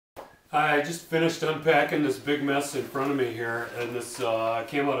I just finished unpacking this big mess in front of me here, and this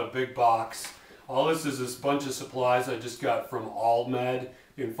came out of a big box. All this is this bunch of supplies I just got from AllMed.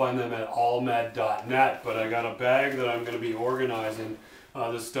 You can find them at allmed.net, but I got a bag that I'm going to be organizing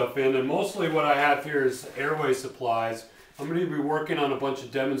this stuff in, and mostly what I have here is airway supplies. I'm going to be working on a bunch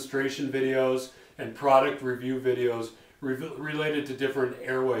of demonstration videos and product review videos related to different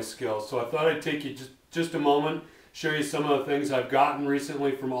airway skills. So I thought I'd take you just a moment, show you some of the things I've gotten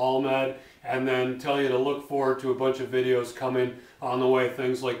recently from AllMed, and then tell you to look forward to a bunch of videos coming on the way.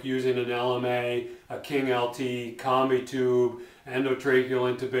 Things like using an LMA, a King LT, combi tube,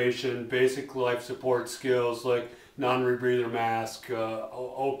 endotracheal intubation, basic life support skills like non-rebreather mask,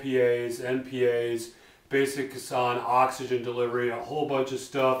 OPAs, NPAs, basics on oxygen delivery, a whole bunch of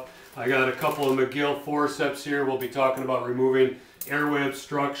stuff. I got a couple of McGill forceps here. We'll be talking about removing airway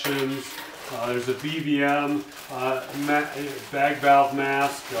obstructions. There's a BVM bag valve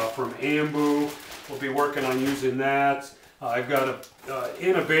mask from Ambu. We'll be working on using that. I've got an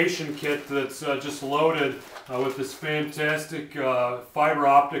intubation kit that's just loaded with this fantastic fiber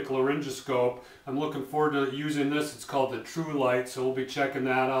optic laryngoscope. I'm looking forward to using this. It's called the True Light, so we'll be checking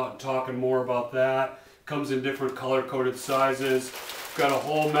that out and talking more about that. Comes in different color-coded sizes. Got a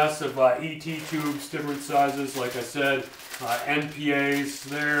whole mess of ET tubes, different sizes, like I said. NPAs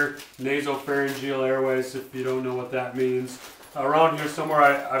there, nasopharyngeal airways, if you don't know what that means. Around here somewhere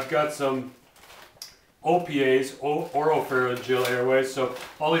I've got some OPAs, oropharyngeal airways, so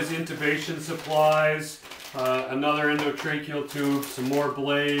all these intubation supplies, another endotracheal tube, some more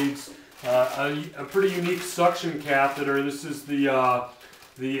blades, a pretty unique suction catheter. This is the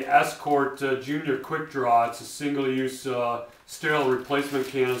Escort Junior Quick Draw. It's a single-use sterile replacement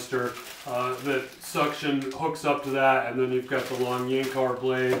canister that suction hooks up to that, and then you've got the long Yankauer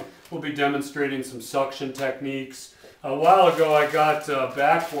blade. We'll be demonstrating some suction techniques. A while ago I got a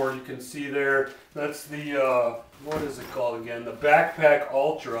backboard, you can see there. That's the, what is it called again? The Backpack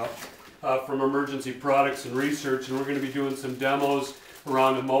Ultra from Emergency Products and Research, and we're going to be doing some demos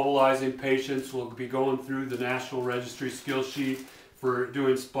around immobilizing patients. We'll be going through the National Registry skill sheet for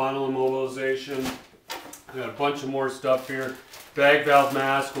doing spinal immobilization. I got a bunch of more stuff here. Bag valve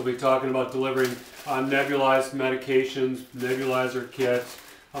mask. We'll be talking about delivering nebulized medications, nebulizer kits,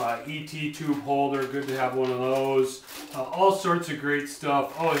 ET tube holder. Good to have one of those. All sorts of great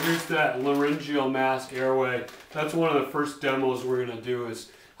stuff. Oh, here's that laryngeal mask airway. That's one of the first demos we're going to do,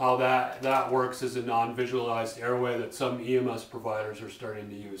 is how that works as a non-visualized airway that some EMS providers are starting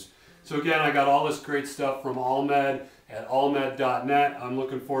to use. So again, I got all this great stuff from AllMed at allmed.net. I'm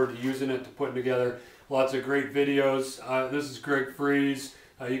looking forward to using it, to putting together lots of great videos. This is Friese.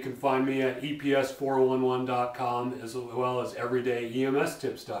 You can find me at eps411.com as well as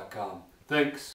everydayemstips.com. Thanks.